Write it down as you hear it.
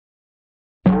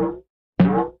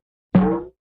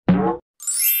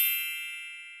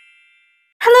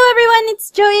it's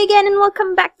Joie again, and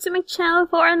welcome back to my channel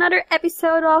for another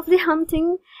episode of The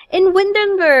Hunting in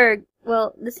Windenburg.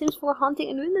 Well, The Sims 4 Hunting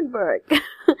in Windenburg.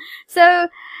 So,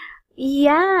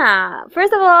 yeah.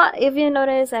 First of all, if you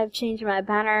notice, I've changed my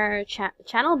banner,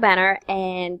 channel banner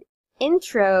and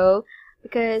intro,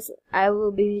 because I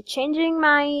will be changing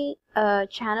my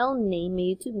channel name, my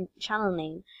YouTube channel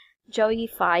name,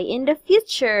 Joiefy, in the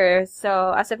future.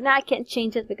 So as of now, I can't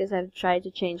change it because I've tried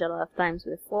to change a lot of times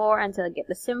before until I get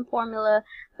the SimFormula.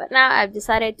 But now I've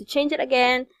decided to change it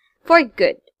again for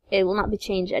good. It will not be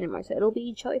changed anymore, so it'll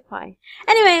be Joiefy.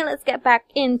 Anyway, let's get back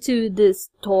into the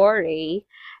story.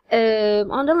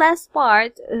 On the last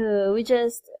part, we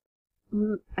just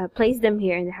placed them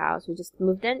here in the house. We just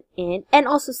moved them in, and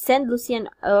also send Lucian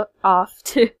off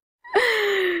to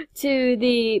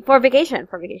for vacation.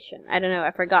 I don't know,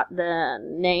 I forgot the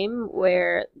name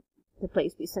where the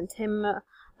place we sent him,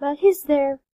 but he's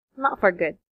there, not for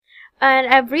good.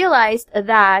 And I've realized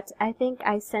that I think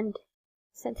I sent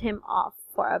him off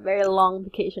for a very long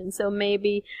vacation. So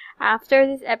maybe after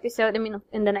this episode,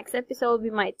 in the next episode, we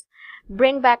might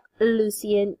bring back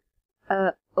Lucian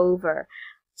over.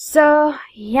 So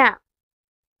yeah.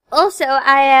 Also,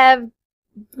 I have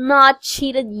not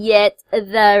cheated yet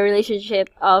the relationship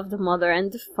of the mother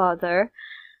and the father,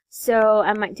 so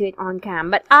I might do it on cam.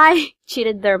 But I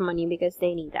cheated their money because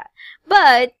they need that.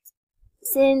 But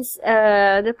since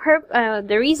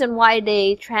the reason why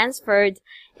they transferred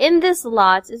in this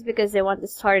lot is because they want to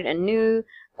start a new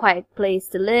quiet place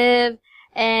to live,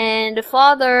 and the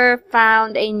father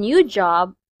found a new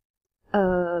job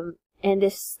in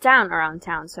this town, around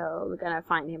town, so we're gonna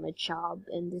find him a job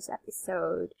in this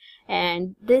episode.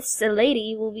 And this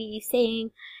lady will be staying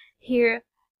here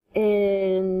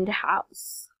in the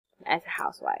house as a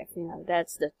housewife. You know,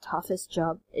 that's the toughest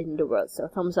job in the world, so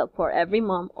thumbs up for every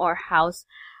mom or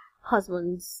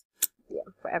husbands, yeah,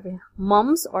 for every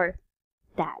moms or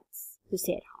dads who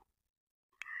stay at home.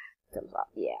 Thumbs up,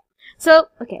 yeah. So,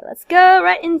 okay, let's go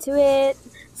right into it.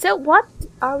 So, what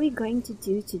are we going to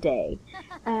do today?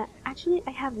 Actually,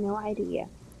 I have no idea.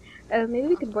 Maybe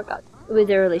we could work out with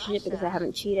their relationship because I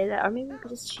haven't cheated, or maybe we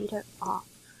could just cheat her off.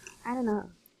 I don't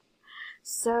know.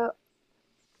 So,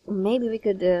 maybe we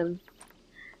could,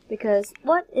 because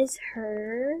what is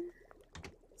her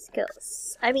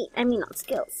skills? I mean not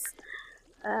skills.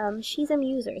 She's a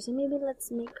muser, so maybe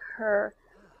let's make her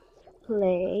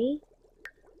play.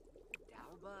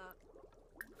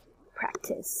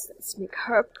 Practice. Let's make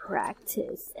her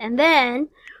practice. And then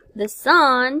the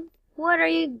son. What are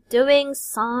you doing,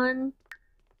 son?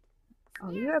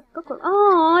 Oh, you're a bookworm.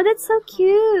 Oh, that's so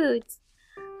cute.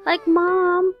 Like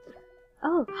mom.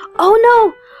 Oh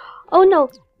no. Oh no.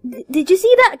 Did you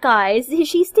see that, guys?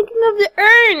 She's thinking of the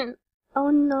urn. Oh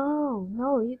no.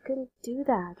 No, you couldn't do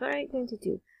that. What are you going to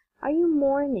do? Are you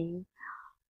mourning?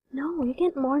 No, you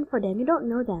can't mourn for them. You don't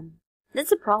know them.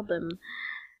 That's a problem.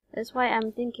 That's why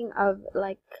I'm thinking of,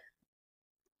 like,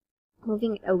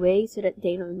 moving away so that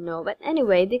they don't know. But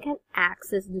anyway, they can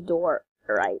access the door,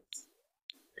 right?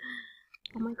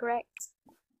 Am I correct?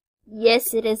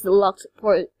 Yes, it is locked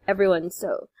for everyone,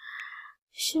 so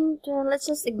shouldn't, let's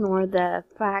just ignore the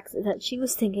fact that she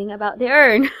was thinking about the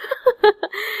urn.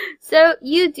 So,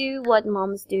 you do what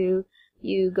moms do.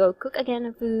 You go cook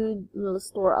again food, we'll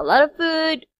store a lot of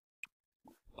food,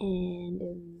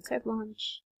 and serve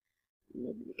lunch.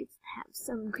 Maybe we could have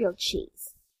some grilled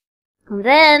cheese. And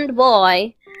then the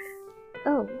boy.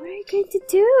 Oh, what are you going to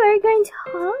do? Are you going to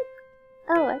hug?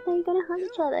 Oh, I thought you were gonna hug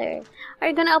each other. Are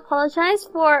you gonna apologize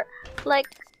for, like,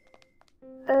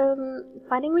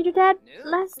 fighting with your dad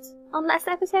on last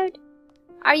episode?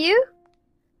 Are you?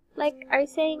 Like, are you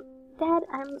saying, Dad,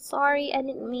 I'm sorry, I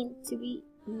didn't mean to be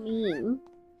mean.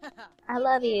 I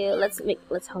love you. Let's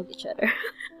hug each other.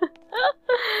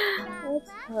 Let's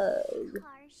hug.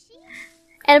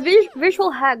 And a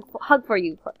virtual hug for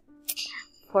you,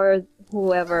 for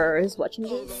whoever is watching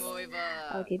this.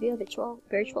 I'll give you a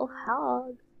virtual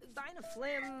hug.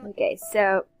 Okay,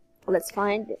 so let's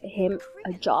find him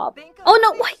a job. Oh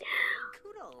no,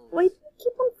 wait,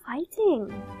 keep on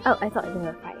fighting. Oh, I thought they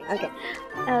were fighting. Okay.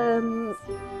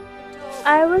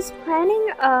 I was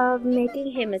planning of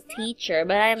making him a teacher,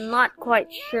 but I'm not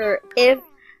quite sure if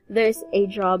there's a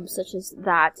job such as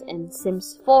that in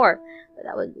Sims 4. But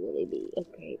that would really be a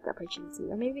great opportunity.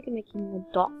 Or maybe we can make him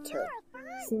a doctor,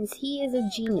 since he is a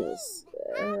genius.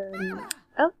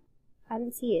 Oh, I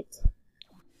didn't see it.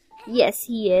 Yes,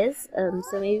 he is.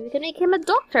 So maybe we can make him a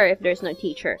doctor if there's no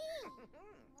teacher.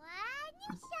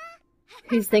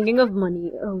 He's thinking of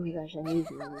money. Oh my gosh, I need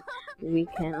money. We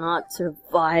cannot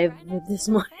survive with this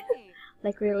money.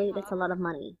 Like, really, that's a lot of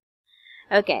money.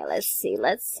 Okay, let's see.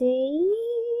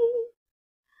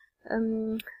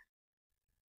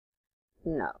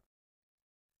 No.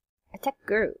 Attack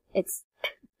girl. It's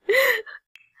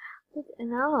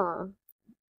no.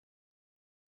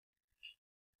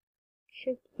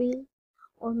 Should we?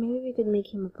 Or maybe we could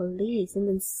make him a police, and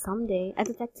then someday a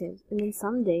detective, and then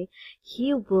someday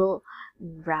he will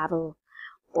rattle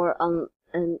or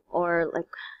or like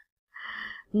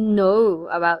know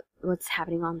about what's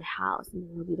happening on the house, and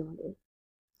then he'll be the one to,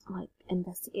 like,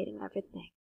 investigating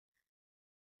everything.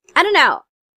 I don't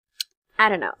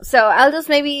know. So I'll just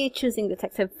maybe choosing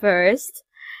detective first.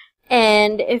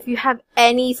 And if you have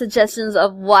any suggestions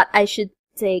of what I should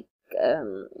take,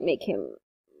 make him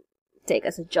take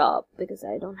as a job, because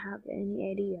I don't have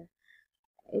any idea.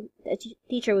 A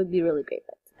teacher would be really great,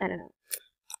 but I don't know.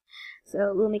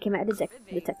 So we'll make him a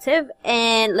detective,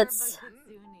 and let's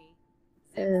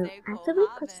actively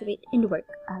participate in the work.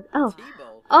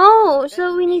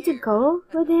 So we need to go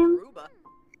with him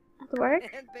at work?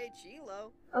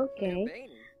 Okay.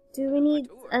 Do we need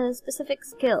a specific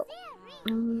skill? I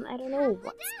don't know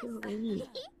what skill we need.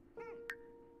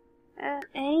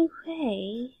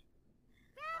 Anyway,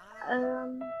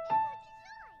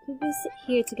 we sit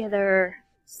here together,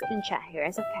 sit and chat here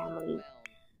as a family,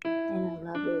 and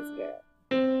I love this girl.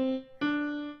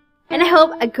 And I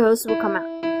hope a ghost will come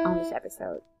out on this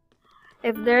episode.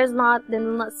 If there's not,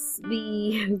 then let's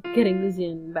be getting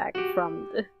Lucian back from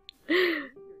the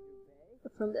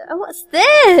oh, what's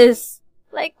this?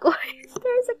 Like, why is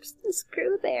there a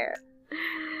screw there?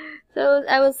 So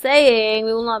I was saying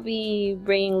we will not be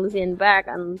bringing Lucian back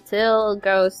until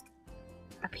Ghost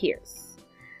appears.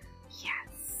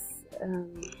 Yes.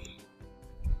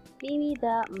 Maybe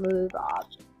the move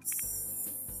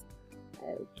objects.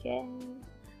 Okay.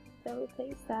 So we'll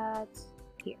place that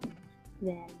here.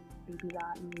 Then maybe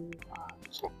that move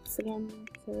objects again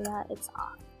so that it's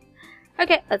off.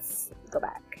 Okay, let's go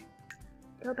back.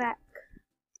 Look at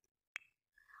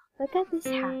this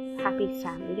happy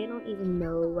family. They don't even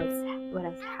know what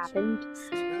has happened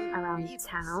around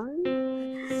town.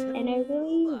 And I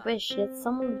really wish that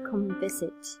someone would come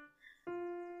visit.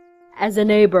 As a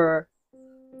neighbor.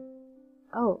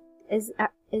 Oh, is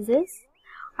this?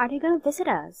 Are they gonna visit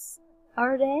us?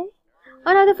 Are they?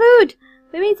 Oh no, the food!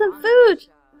 We made some food!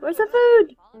 Where's the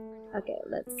food? Okay,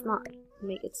 let's not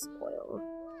make it spoil.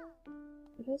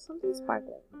 There's something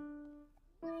sparkling.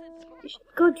 You should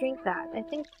go drink that. I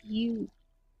think you...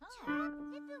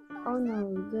 Oh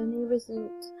no, the neighbors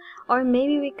didn't... Or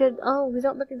maybe we could... Oh, we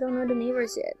don't know the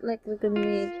neighbors yet. Like, we could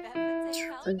make...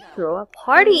 throw a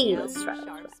party! Let's try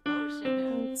it.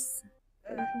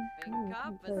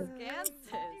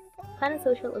 Plan a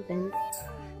social event.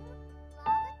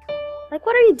 Like,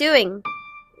 what are you doing?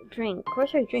 Drink.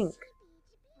 Where's our drink?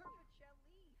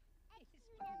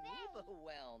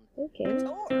 Okay.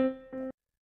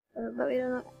 But we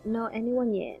don't know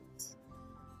anyone yet.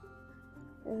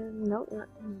 No, we're not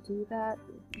gonna do that.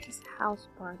 Just house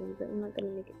party, but we're not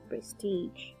gonna make it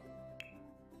prestige.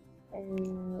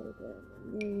 And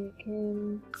we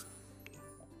can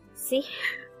see.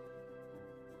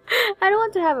 I don't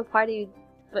want to have a party,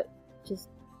 but just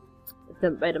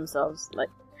them by themselves. Like,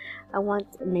 I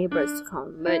want neighbors to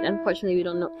come, but unfortunately, we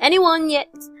don't know anyone yet.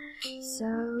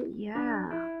 So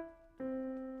yeah.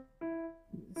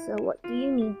 So what do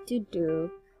you need to do?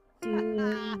 Do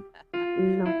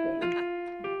nothing.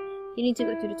 You need to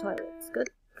go to the toilets. Go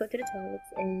to the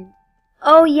toilets and...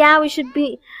 Oh yeah, we should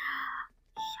be...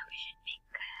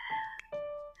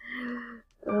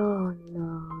 Oh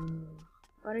no.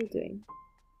 What are you doing?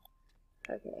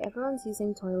 Okay, everyone's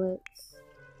using toilets.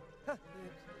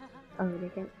 Oh, they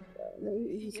can't...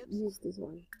 use this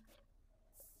one.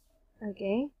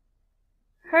 Okay.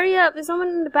 Hurry up, there's someone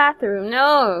in the bathroom.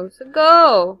 No, so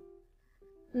go.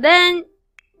 Then,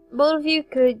 both of you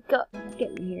could get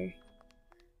in here.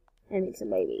 And make some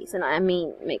babies. And I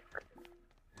mean,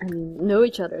 know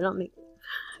each other, not make...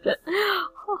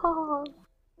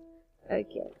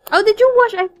 Okay. Oh, did you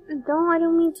watch? I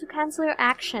don't mean to cancel your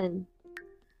action.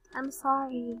 I'm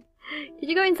sorry. Did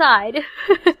you go inside?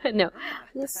 No.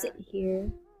 Just sit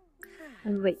here.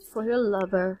 And wait for your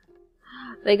lover.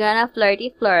 We're gonna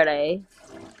flirty.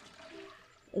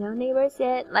 No neighbors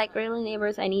yet? Like, really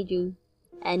neighbors, I need you.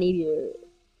 I need you.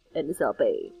 And it's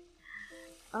LP.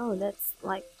 Oh, that's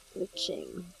like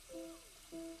glitching.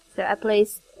 So I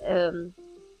placed a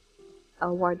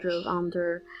wardrobe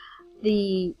under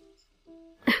the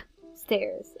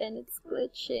stairs and it's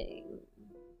glitching.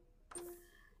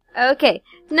 Okay.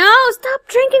 No, stop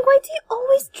drinking. Why do you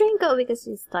always drink? Oh, because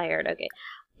she's tired. Okay.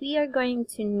 We are going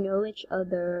to know each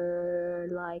other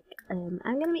like, I'm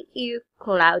gonna make you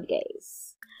cloud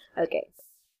gaze. Okay.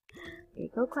 Here you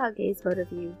go, cloud gaze, both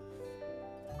of you.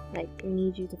 Like, we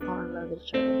need you to fall in love with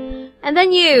each other. And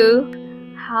then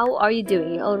you! How are you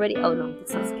doing? You already... Oh no,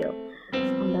 that's not skill.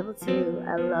 On level 2.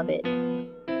 I love it.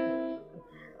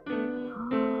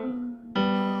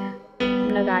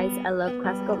 You know guys, I love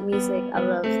classical music. I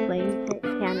love playing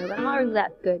piano, but I'm not really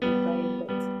that good at playing,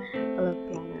 but I love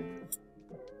piano.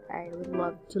 I would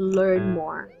love to learn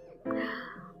more.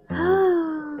 What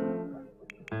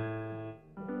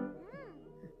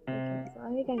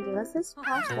are we gonna do? Let's just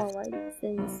fast forward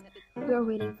since we're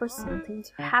waiting for something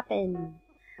to happen.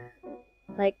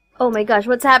 Like, oh my gosh,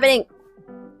 what's happening?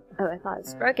 Oh, I thought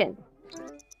it's broken.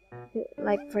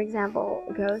 Like, for example,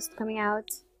 a ghost coming out.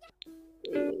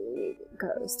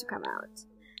 Ghost to come out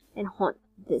and haunt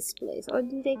this place. Or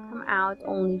do they come out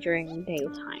only during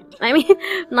daytime? I mean,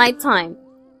 nighttime.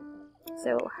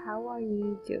 So, how are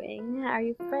you doing? Are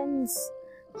you friends?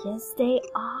 Yes, they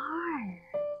are.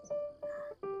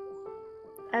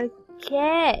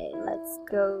 Okay, let's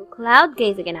go cloud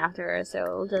gaze again after, so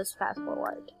we'll just fast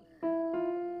forward.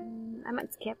 I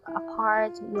might skip a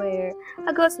part where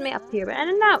a ghost may appear, but I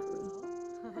don't know.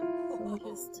 So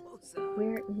just,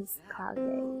 where is cloud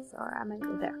gaze? Or am I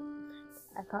there?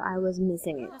 I thought I was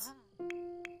missing it.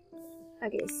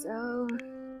 Okay, so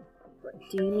what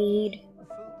do you need?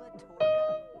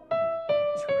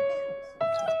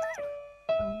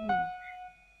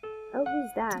 Oh,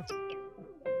 who's that?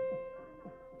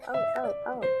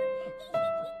 Oh.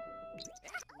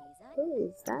 Who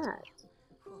is that?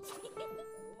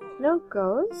 No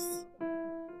ghosts?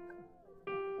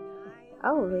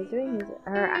 Oh, they're doing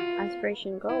her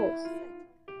aspiration goals.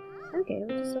 Okay,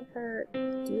 we'll just let her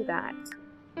do that.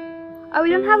 Oh, we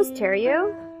don't have a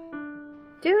stereo?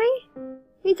 Do we?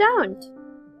 We don't.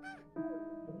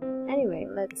 Anyway,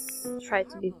 let's try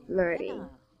to be flirty.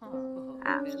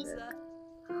 After.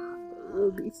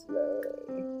 We'll be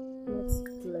flirty. Let's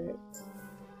flirt.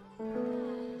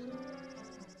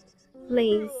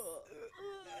 Please.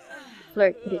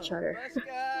 Flirt with each other.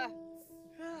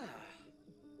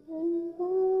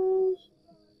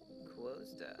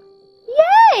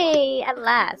 Yay! At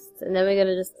last! And then we're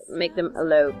gonna just make them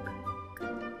elope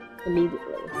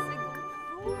immediately.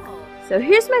 So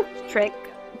here's my trick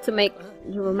to make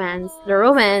the romance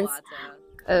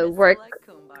work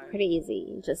pretty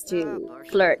easy. Just to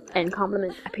flirt and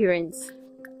compliment appearance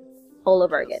all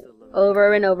over again.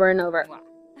 Over and over and over.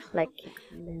 Like,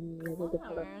 and then we'll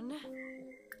develop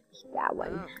that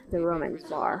one. The romance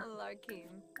bar.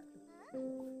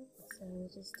 So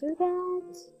just do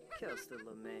that.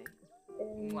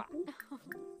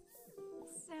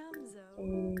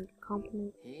 And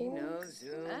compliment this.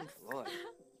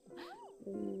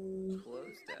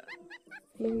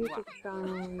 Maybe we could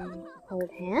try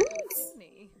hold hands?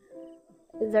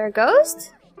 Is there a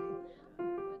ghost? I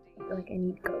feel like I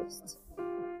need ghosts.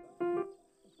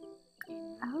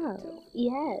 Oh,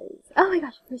 yes. Oh my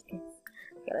gosh, first kiss.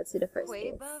 Okay, let's do the first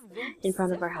kiss. In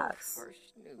front of our house.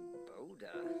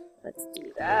 Let's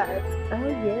do that. Oh,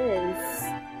 yes.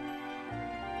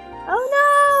 Oh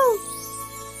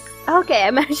no! Okay, I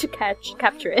managed to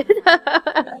capture it.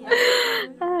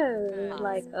 Oh,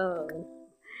 like, oh.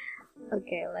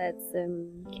 Okay, let's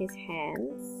kiss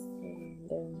hands and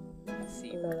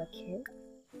blow a kiss.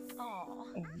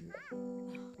 And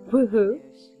woohoo!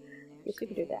 Yes, we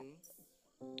can do that.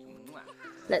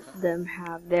 Let them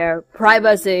have their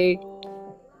privacy.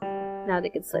 Now they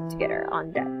can sleep together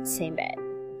on that same bed.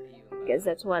 Because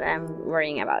that's what I'm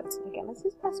worrying about. Okay, let's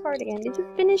just fast forward again. Did you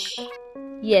finish?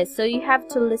 Yes, so you have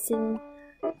to listen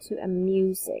to a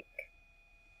music.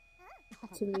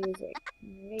 To music.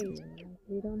 Radio.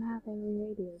 We don't have any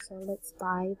radio, so let's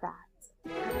buy that.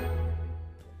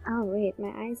 Oh wait,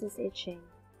 my eyes is itching.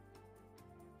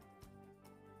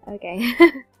 Okay.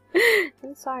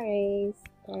 I'm sorry.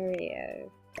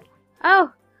 Stereo.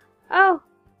 Oh! Oh!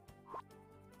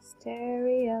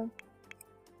 Stereo.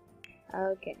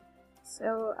 Okay.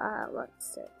 So, what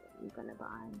stereo am I gonna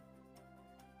buy?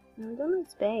 No, we don't have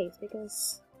space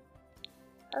because...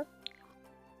 Oh.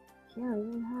 Yeah, we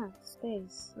don't have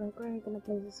space. Like, where are we gonna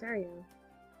place the stereo?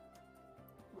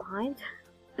 Behind?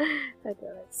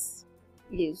 Okay, let's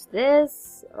use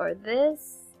this or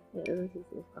this. Yeah, let's use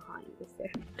this behind this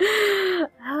there.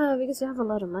 Oh, because we have a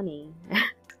lot of money.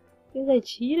 Because I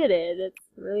cheated it. It's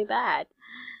really bad.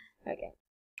 Okay.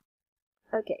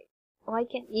 Okay. Why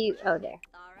can't you... Oh, there.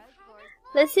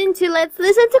 Let's listen to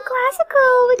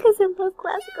classical because I love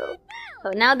classical.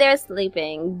 Oh, now they're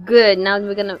sleeping. Good. Now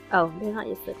we're gonna... Oh, they're not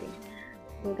yet sleeping.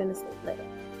 We're gonna sleep later.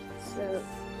 So,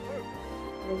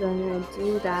 we're gonna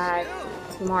do that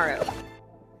tomorrow.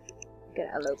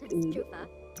 Gonna elope immediately.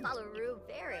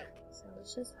 So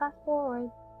let's just fast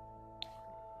forward.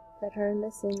 Let her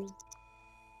listen.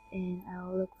 and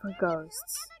I'll look for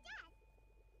ghosts.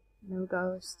 No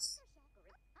ghosts.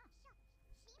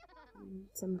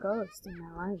 Some ghosts in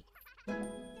my life.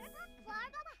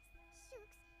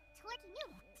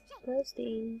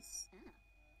 Ghosties.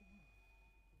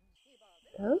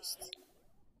 Ghost?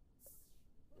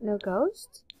 No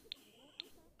ghost?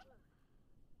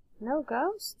 No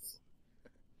ghosts?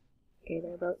 Okay,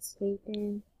 they're both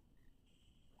sleeping.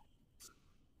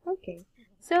 Okay,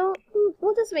 so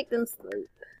we'll just make them sleep.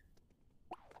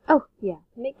 Oh, yeah,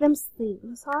 make them sleep.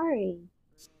 I'm sorry.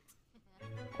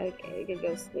 Okay, we can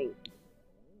go sleep.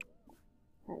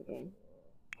 Okay,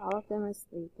 all of them are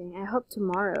sleeping. I hope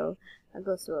tomorrow a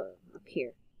ghost will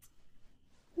appear.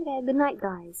 Okay, good night,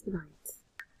 guys. Good night.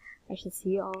 I shall see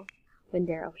you all when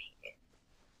they're awake.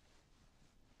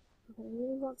 I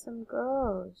really want some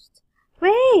ghosts.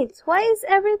 Wait, why is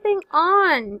everything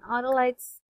on? All the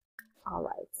lights. All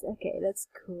lights. Okay, that's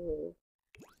cool.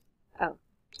 Oh.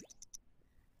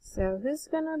 So who's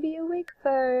gonna be awake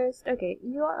first? Okay,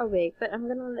 you are awake, but I'm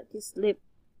gonna let you sleep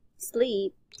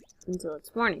until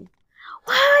it's morning.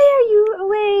 Why are you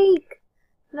awake?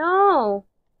 No.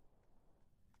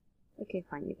 Okay,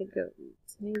 fine, you could go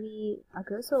eat. Maybe a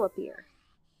ghost will appear.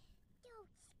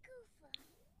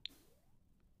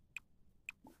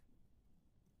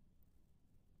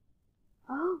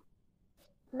 Oh,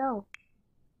 no.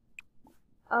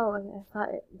 Oh, I thought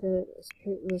the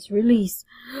spirit was released.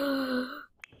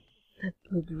 That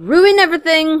would ruin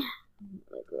everything!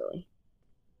 Like, really.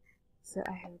 So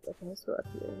I hope the ghost will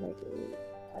appear, like, really,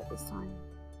 at this time.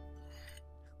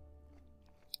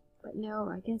 But no,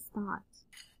 I guess not.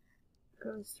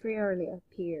 Ghosts rarely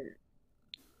appear.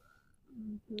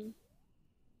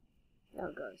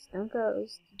 No ghost, no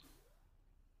ghost.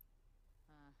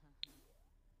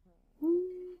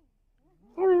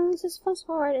 Anyway, let's just fast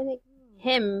forward and make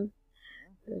him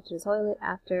go to the toilet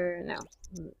after. No,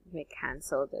 we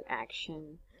cancel the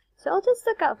action. So I'll just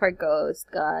look out for ghosts,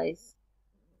 guys.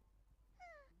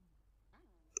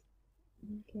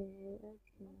 Okay.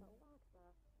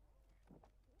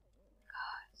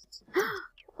 Ghosts.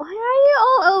 Why are you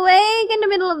all awake in the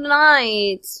middle of the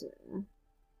night?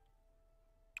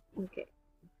 Okay.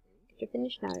 You're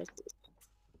finished now.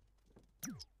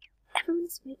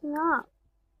 Everyone's waking up.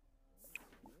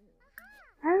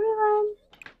 Everyone!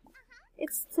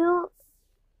 It's still...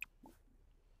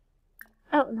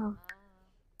 Oh, no.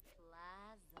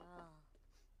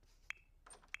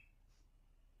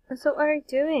 So what are you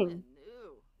doing?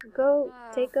 Go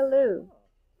take a loo.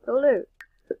 Go loo.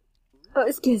 Oh,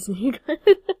 excuse me.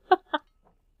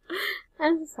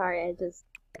 I'm sorry, I just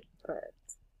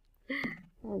burped.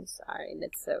 I'm sorry,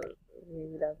 that's so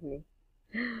rude of me.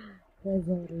 That's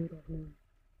so rude of me.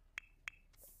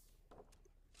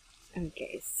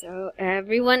 Okay, so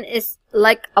everyone is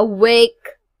like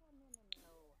awake.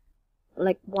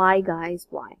 Like, why, guys?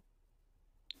 Why?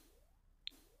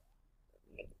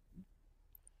 Okay.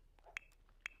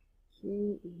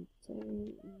 You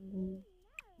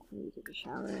take a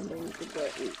shower and then you could go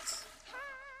eat.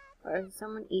 Or is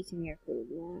someone eating your food?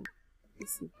 Yeah.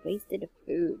 This is wasted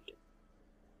food.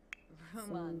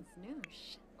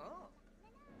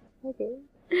 Okay.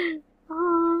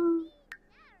 Oh.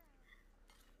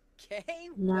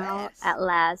 Now, at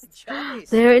last,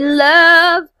 they're in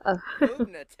love! Oh.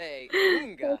 Okay. I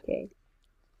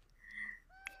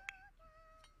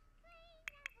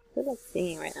feel like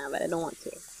singing right now, but I don't want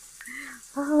to.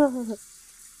 Oh.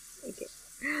 Okay.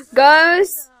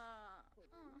 Ghost!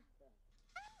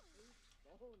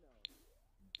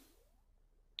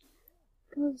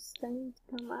 Ghost, I need to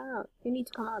come out. You need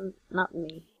to come out, not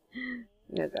me.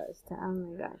 No ghost. Oh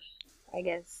my gosh. I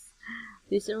guess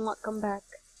this will not come back.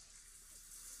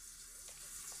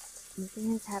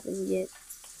 Nothing has happened yet.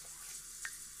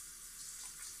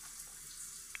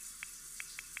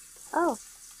 Oh.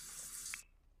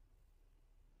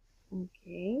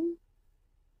 Okay.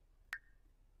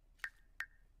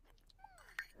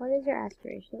 What is your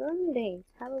aspiration? Go on a date.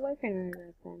 Have a boyfriend or a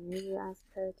girlfriend. Maybe you ask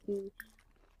her to be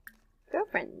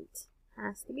girlfriend.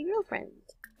 Has to be girlfriend.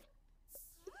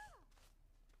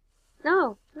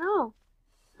 No, no,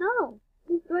 no.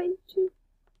 You're going to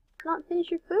not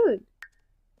finish your food.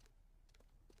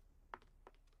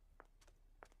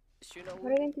 What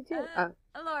are you going to do? Oh.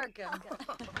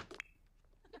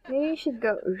 Maybe you should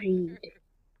go read.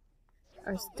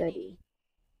 Or study.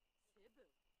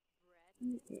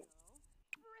 Okay.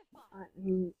 I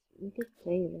mean, you could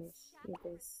play this with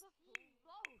this.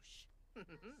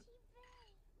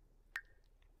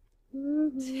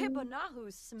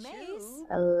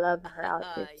 I love her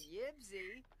outfit.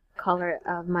 Color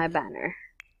of my banner.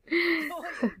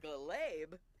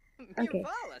 Okay.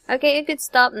 Okay, you could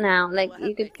stop now. Like,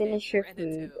 you could finish your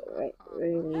food. Right,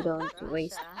 really don't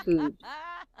waste food.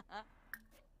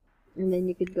 And then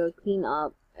you could go clean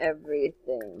up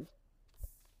everything.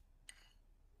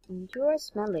 And you are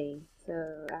smelly,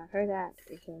 so after that,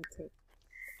 you're gonna take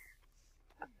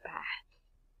a bath.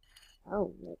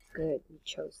 Oh, that's good. You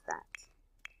chose that.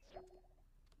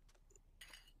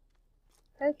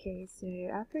 Okay, so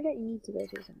after that you need to go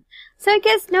do something. So I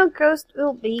guess no ghost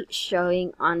will be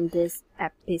showing on this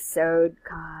episode,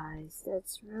 guys.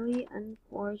 That's really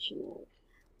unfortunate.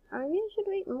 Or maybe I should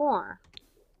wait more.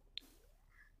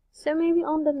 So maybe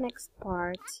on the next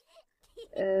part,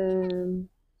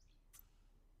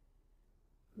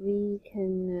 we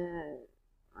can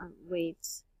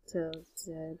wait till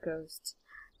the ghost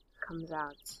comes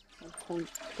out and haunt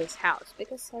this house,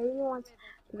 because I really want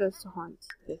the ghost to haunt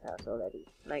this house already.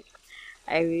 Like,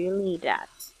 I really need that.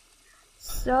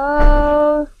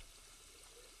 So,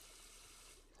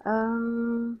 what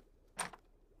are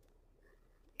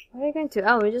you going to?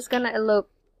 Oh, we're just gonna elope.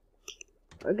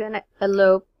 We're gonna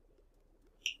elope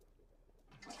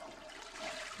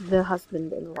the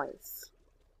husband and wife.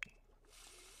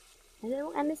 And then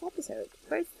we'll end this episode.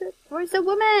 Where's the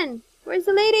woman? Where's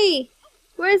the lady?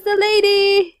 Where's the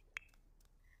lady?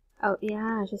 Oh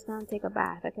yeah, she's gonna take a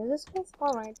bath. Okay, let's fast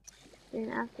forward.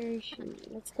 Then after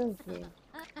let's go here.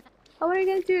 Oh, what are you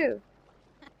gonna do?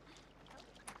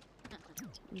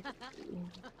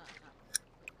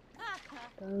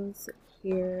 Go sit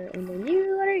here, and then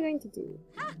you. What are you going to do?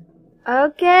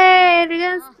 Okay, we're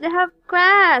gonna have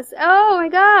class. Oh my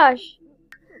gosh.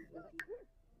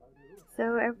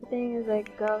 So everything is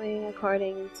like going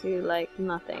according to like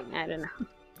nothing. I don't know.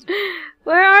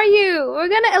 Where are you? We're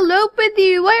gonna elope with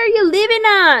you. Why are you leaving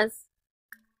us?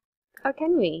 Or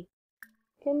can we?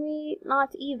 Can we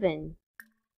not even?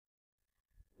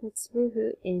 Let's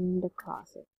woohoo in the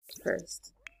closet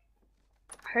first.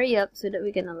 Hurry up so that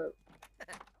we can elope.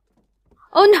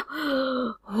 Oh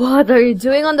no! What are you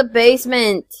doing on the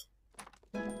basement?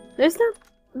 There's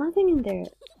nothing in there,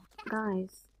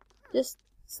 guys. Just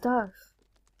stuff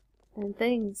and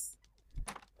things.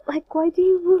 Like, why do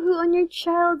you woohoo on your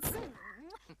child's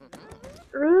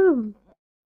room?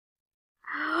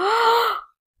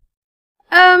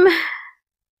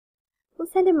 We'll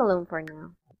send him alone for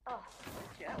now.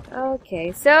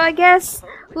 Okay, so I guess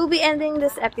we'll be ending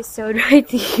this episode right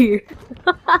here.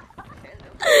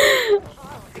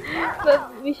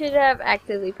 But we should have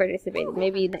actively participated,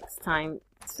 maybe next time.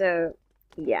 So,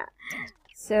 yeah.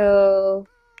 So,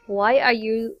 why are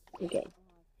you... Okay.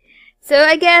 So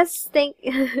I guess this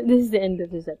is the end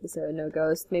of this episode. No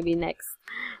ghost. Maybe next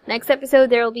episode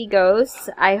there will be ghosts.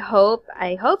 I hope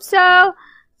so.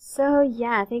 So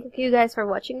yeah, thank you guys for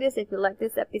watching this. If you like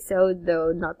this episode,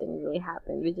 though nothing really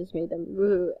happened. We just made them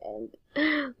woo and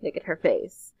look at her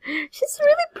face. She's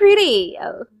really pretty.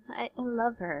 Oh, I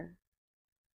love her.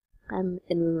 I'm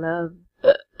in love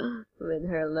with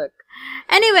her look.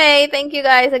 Anyway, thank you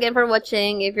guys again for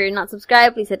watching. If you're not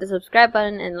subscribed, please hit the subscribe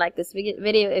button and like this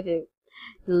video if you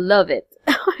love it.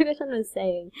 Oh my gosh, what I'm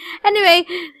saying. Anyway,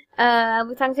 I'll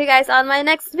be talking to you guys on my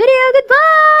next video.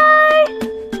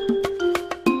 Goodbye!